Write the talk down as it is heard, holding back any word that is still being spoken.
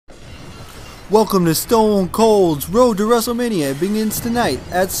Welcome to Stone Cold's Road to WrestleMania. It begins tonight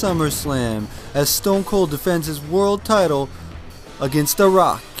at SummerSlam as Stone Cold defends his world title against The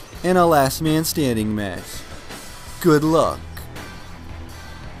Rock in a last man standing match. Good luck.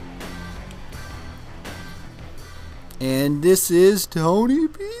 And this is Tony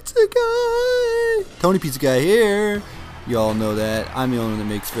Pizza Guy. Tony Pizza Guy here. You all know that. I'm the only one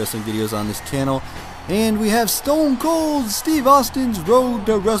that makes wrestling videos on this channel. And we have Stone Cold Steve Austin's Road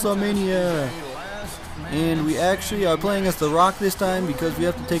to WrestleMania. And we actually are playing as The Rock this time because we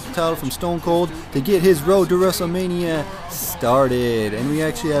have to take the title from Stone Cold to get his Road to WrestleMania started. And we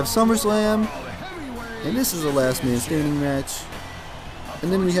actually have SummerSlam. And this is a last man standing match.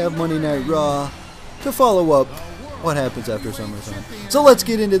 And then we have Monday Night Raw to follow up what happens after SummerSlam. So let's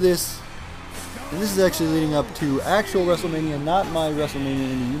get into this. And this is actually leading up to actual WrestleMania, not my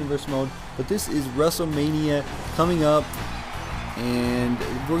WrestleMania in the Universe mode, but this is WrestleMania coming up, and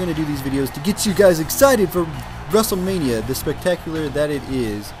we're going to do these videos to get you guys excited for WrestleMania, the spectacular that it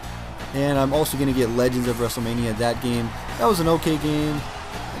is. And I'm also going to get Legends of WrestleMania, that game. That was an okay game.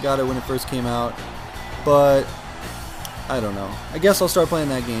 I got it when it first came out, but I don't know. I guess I'll start playing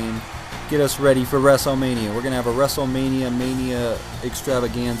that game. Get us ready for WrestleMania. We're going to have a WrestleMania Mania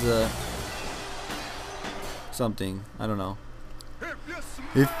extravaganza. Something. I don't know.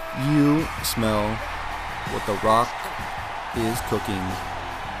 If you smell what The Rock is cooking.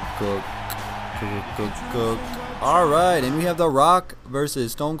 Cook. Alright, and we have The Rock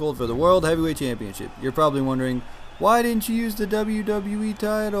versus Stone Cold for the World Heavyweight Championship. You're probably wondering, why didn't you use the WWE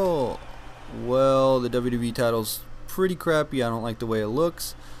title? Well, the WWE title's pretty crappy. I don't like the way it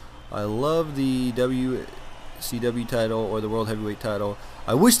looks. I love the WCW title or the World Heavyweight title.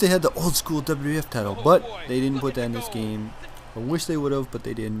 I wish they had the old school WWF title, but they didn't put that in this game. I wish they would have, but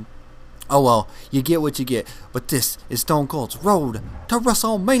they didn't. Oh well, you get what you get. But this is Stone Cold's Road to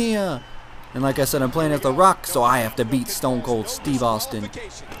WrestleMania. And like I said, I'm playing as The Rock, so I have to beat Stone Cold Steve Austin.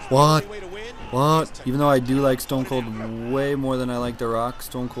 What? What? Even though I do like Stone Cold way more than I like The Rock,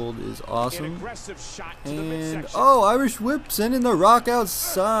 Stone Cold is awesome. And, oh, Irish Whip sending The Rock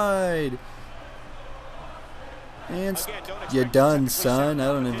outside. And you're done, son. I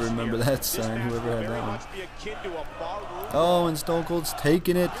don't even remember that sign, whoever had that one. Oh, and Stone Cold's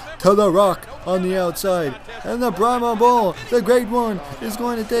taking it to The Rock on the outside. And the Brahma Bull, the Great One, is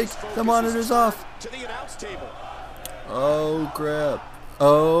going to take the monitors off. Oh, crap.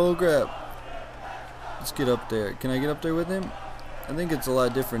 Oh, crap. Let's get up there. Can I get up there with him? I think it's a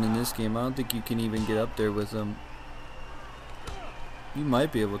lot different in this game. I don't think you can even get up there with him. You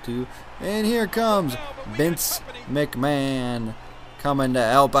might be able to. And here comes Vince McMahon coming to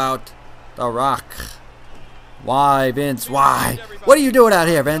help out The Rock. Why, Vince? Why? What are you doing out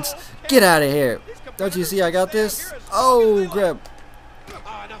here, Vince? Get out of here. Don't you see I got this? Oh, crap.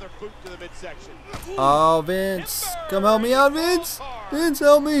 Oh, Vince. Come help me out, Vince. Vince,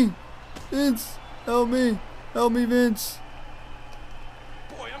 help me. Vince, help me. Help me, Vince.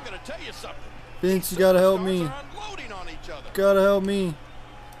 Vince, you gotta help me. Gotta help me.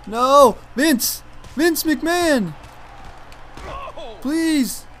 No! Vince! Vince McMahon!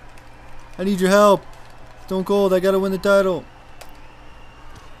 Please! I need your help. Stone Cold, I gotta win the title.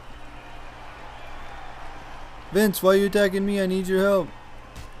 Vince, why are you attacking me? I need your help.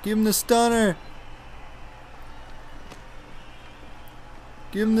 Give him the stunner.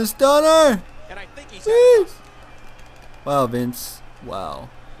 Give him the stunner! Please! Wow, Vince. Wow.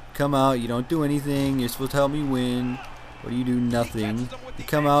 Come out, you don't do anything. You're supposed to help me win. What do you do? Nothing. You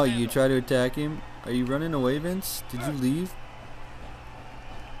come out, you try to attack him. Are you running away, Vince? Did you leave?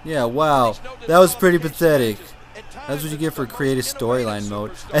 Yeah, wow. That was pretty pathetic. That's what you get for creative storyline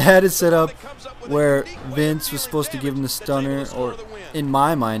mode. I had it set up where Vince was supposed to give him the stunner, or in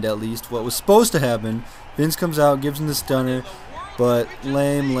my mind at least, what was supposed to happen. Vince comes out, gives him the stunner, but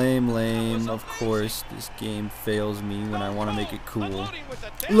lame. Of course, this game fails me when I want to make it cool.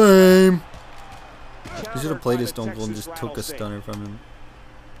 Lame. I should have played as Stone Cold and just took a stunner from him.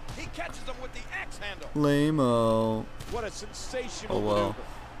 Lame-o. Oh well.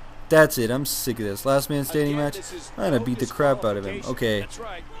 That's it. I'm sick of this. Last man standing match. I'm gonna beat the crap out of him. Okay,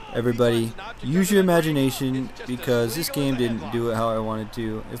 everybody, use your imagination because this game didn't do it how I wanted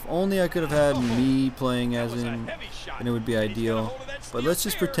to. If only I could have had me playing as him, then it would be ideal. But let's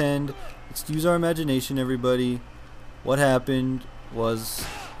just pretend. Let's use our imagination, everybody. What happened was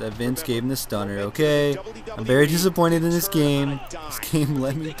that Vince gave him the stunner. Okay, I'm very disappointed in this game. This game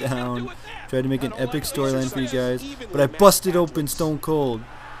let me down. Tried to make an epic storyline for you guys, but I busted open Stone Cold.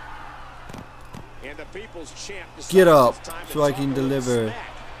 Get up so I can deliver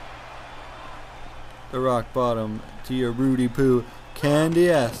the rock bottom to your Rudy Poo candy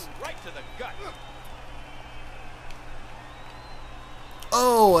ass.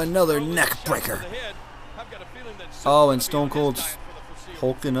 Oh, another neck breaker. Oh, and Stone Cold's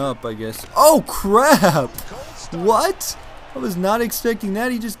hulking up, I guess. Oh, crap! What? I was not expecting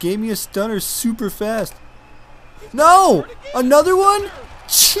that. He just gave me a stunner super fast. No! Another one?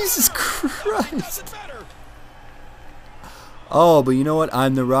 Jesus Christ! Oh, but you know what?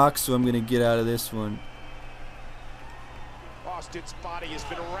 I'm The Rock, so I'm going to get out of this one. Austin's body has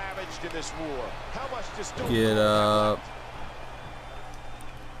been ravaged in this war. How much does Get up.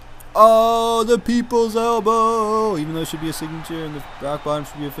 Oh, the people's elbow. Even though it should be a signature and the rock bottom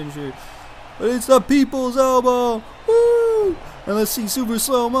should be a finisher. But it's the people's elbow. Woo! And let's see super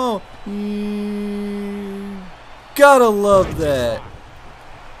slow-mo. Gotta love that.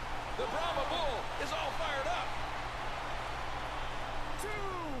 The Brahma Bull is all fired up.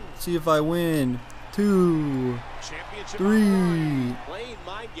 See if I win. 2, 3, playing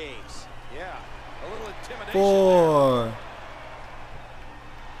mind games. Yeah, a little intimidation 4,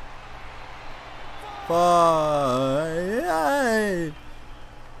 5,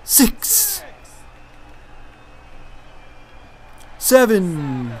 6,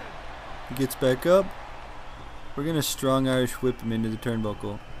 7. He gets back up. We're gonna strong Irish whip him into the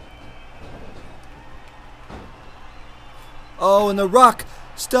turnbuckle. Oh, and The Rock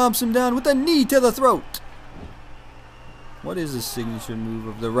stomps him down with a knee to the throat. What is the signature move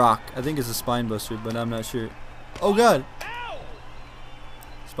of The Rock? I think it's a spine buster, but I'm not sure. Oh God!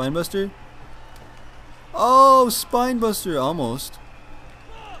 Spine buster? Oh, spine buster, almost.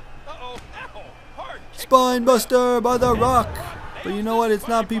 Spine buster by The Rock. But you know what? It's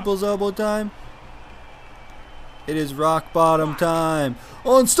not people's elbow time. It is rock bottom time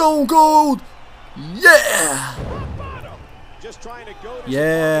on Stone Cold. Yeah!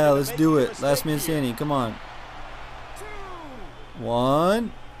 Yeah, let's do it. Last man standing. Come on.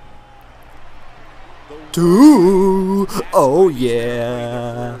 1, 2. Oh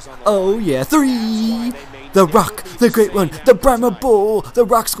yeah. Oh yeah. 3. The Rock, the Great One, the Brahma Bull. The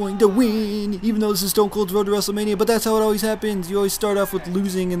Rock's going to win, even though this is Stone Cold's Road to WrestleMania. But that's how it always happens. You always start off with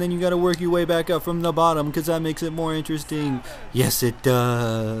losing, and then you got to work your way back up from the bottom, because that makes it more interesting. Yes, it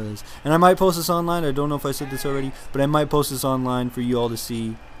does. And I might post this online. I don't know if I said this already, but I might post this online for you all to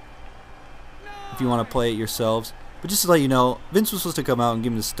see if you want to play it yourselves. But just to let you know, Vince was supposed to come out and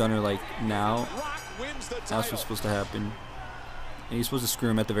give him the stunner like now. That's what's supposed to happen. And he's supposed to screw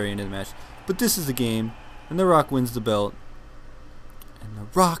him at the very end of the match. But this is the game. And The Rock wins the belt. And The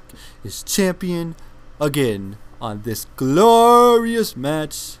Rock is champion again on this glorious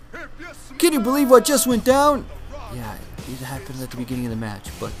match. Can you believe what just went down? Yeah, it happened at the beginning of the match,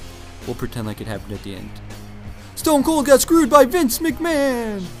 but we'll pretend like it happened at the end. Stone Cold got screwed by Vince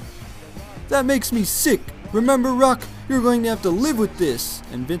McMahon. That makes me sick. Remember, Rock, you're going to have to live with this.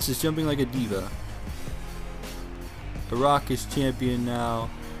 And Vince is jumping like a diva. The Rock is champion now.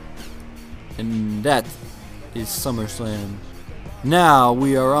 And that is SummerSlam. Now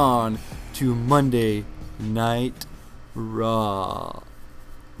we are on to Monday Night Raw.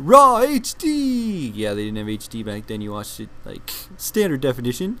 Raw HD! Yeah, they didn't have HD back then. You watched it like standard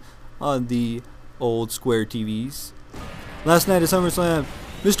definition on the old square TVs. Last night at SummerSlam,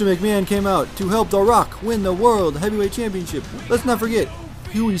 Mr. McMahon came out to help The Rock win the World Heavyweight Championship. Let's not forget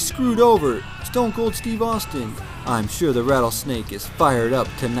who he screwed over, Stone Cold Steve Austin. I'm sure the Rattlesnake is fired up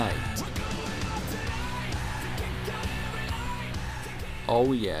tonight.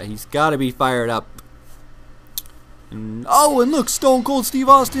 Oh yeah, he's gotta be fired up. And look, Stone Cold Steve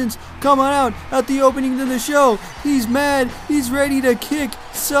Austin's coming out at the opening of the show. He's mad, he's ready to kick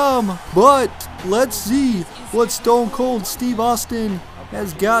some butt. Let's see what Stone Cold Steve Austin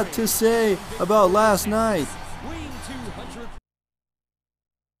has got to say about last night.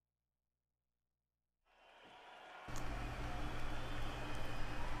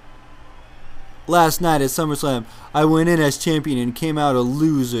 Last night at SummerSlam, I went in as champion and came out a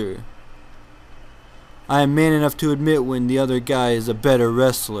loser. I am man enough to admit when the other guy is a better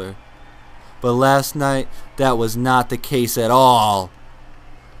wrestler. But last night, that was not the case at all.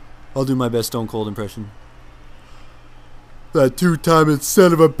 I'll do my best Stone Cold impression. That two-timing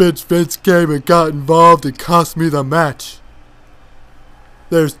son of a bitch Vince came and got involved and cost me the match.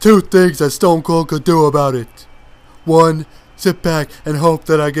 There's two things that Stone Cold could do about it. One, sit back and hope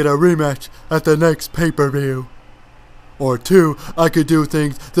that I get a rematch at the next pay-per-view. Or two, I could do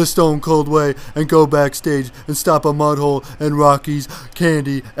things the Stone Cold way and go backstage and stop a mud hole in Rocky's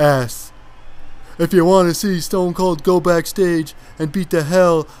candy ass. If you want to see Stone Cold go backstage and beat the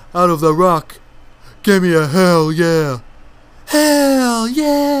hell out of The Rock, give me a hell yeah. Hell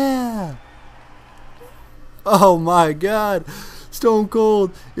yeah! Oh my God, Stone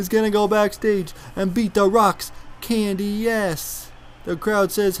Cold is gonna go backstage and beat The Rock's candy ass. The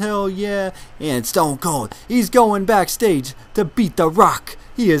crowd says hell yeah. And Stone Cold, he's going backstage to beat The Rock.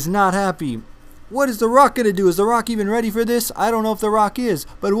 He is not happy. What is The Rock going to do? Is The Rock even ready for this? I don't know if The Rock is,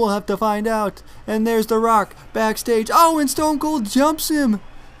 but we'll have to find out. And there's The Rock backstage. Oh, and Stone Cold jumps him.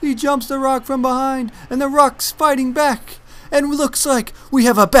 He jumps The Rock from behind, and The Rock's fighting back. And it looks like we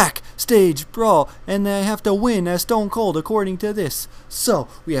have a backstage brawl, and they have to win as Stone Cold according to this. So,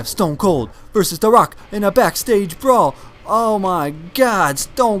 we have Stone Cold versus The Rock in a backstage brawl. Oh my God,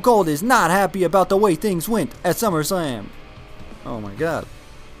 Stone Cold is not happy about the way things went at SummerSlam. Oh my God.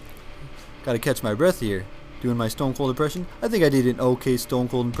 Gotta catch my breath here. Doing my Stone Cold impression. I think I did an okay Stone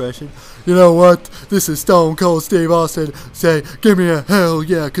Cold impression. You know what? This is Stone Cold Steve Austin. Say, give me a hell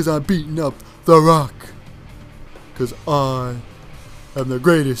yeah, because I'm beating up The Rock. Because I am the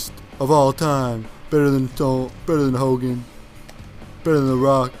greatest of all time. Better than Hogan. Better than The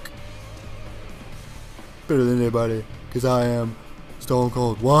Rock. Better than anybody. Because I am Stone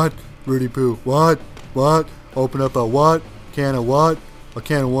Cold. What? Rudy Poo. What? What? Open up a what? Can of what? A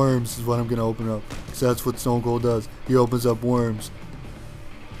can of worms is what I'm going to open up. Because that's what Stone Cold does. He opens up worms.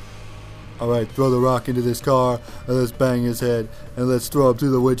 Alright, throw The Rock into this car. And let's bang his head. And let's throw him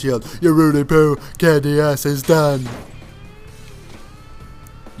through the windshield. Your Rudy Poo candy ass is done.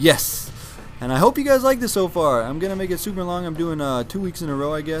 Yes. And I hope you guys like this so far. I'm going to make it super long. I'm doing 2 weeks in a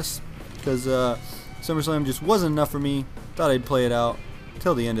row, I guess. Because SummerSlam just wasn't enough for me. Thought I'd play it out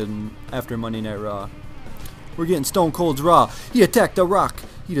till the end of after Monday Night Raw. We're getting Stone Cold's Raw. He attacked The Rock.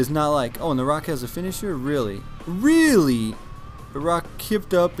 He does not like. Oh, and The Rock has a finisher? Really? Really? The Rock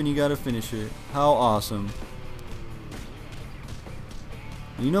kipped up and he got a finisher. How awesome.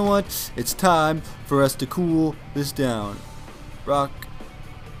 You know what? It's time for us to cool this down. Rock,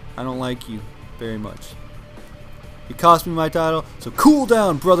 I don't like you very much. You cost me my title, so cool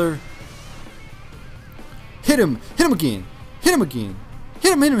down, brother. Hit him. Hit him again. Hit him again.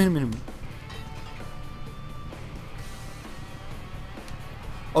 Hit him, hit him, hit him, hit him.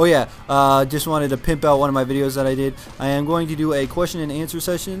 Oh yeah, just wanted to pimp out one of my videos that I did. I am going to do a question and answer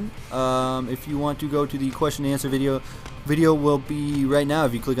session. If you want to go to the question and answer video will be right now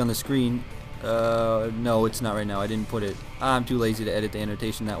if you click on the screen. No, it's not right now. I didn't put it. I'm too lazy to edit the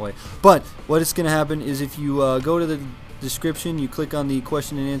annotation that way. But what is going to happen is if you go to the description, you click on the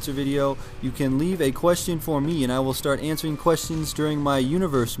question and answer video, you can leave a question for me and I will start answering questions during my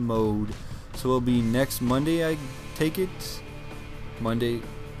universe mode. So it'll be next Monday, I take it. Monday.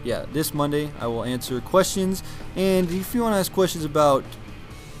 Yeah, this Monday I will answer questions, and if you want to ask questions about,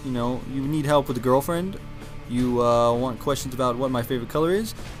 you know, you need help with a girlfriend, you want questions about what my favorite color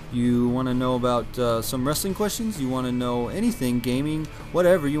is, you want to know about some wrestling questions, you want to know anything, gaming,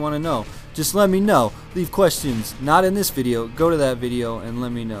 whatever you want to know, just let me know. Leave questions, not in this video, go to that video and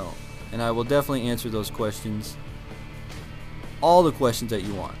let me know, and I will definitely answer those questions, all the questions that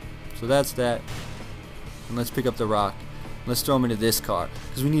you want. So that's that, and let's pick up The Rock. Let's throw him into this car,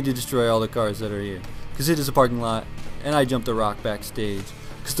 because we need to destroy all the cars that are here. Because it is a parking lot, and I jumped The Rock backstage.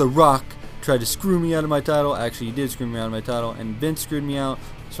 Because The Rock tried to screw me out of my title. Actually, he did screw me out of my title, and Vince screwed me out.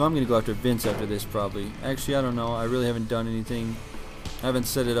 So I'm going to go after Vince after this, probably. Actually, I don't know. I really haven't done anything. I haven't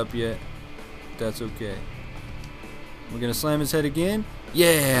set it up yet. That's okay. We're going to slam his head again.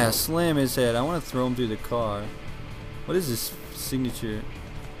 Yeah, slam his head. I want to throw him through the car. What is this signature?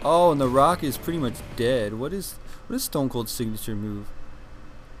 Oh, and The Rock is pretty much dead. What is Stone Cold's signature move?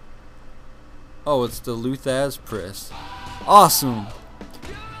 Oh, it's the Luthaz press. Awesome.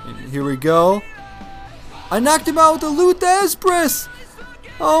 And here we go. I knocked him out with the Luthaz press.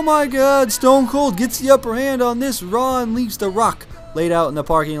 Oh my God. Stone Cold gets the upper hand on this Raw and leaves The Rock laid out in the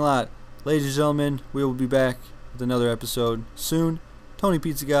parking lot. Ladies and gentlemen, we will be back with another episode soon. Tony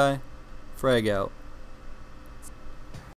Pizza Guy, frag out.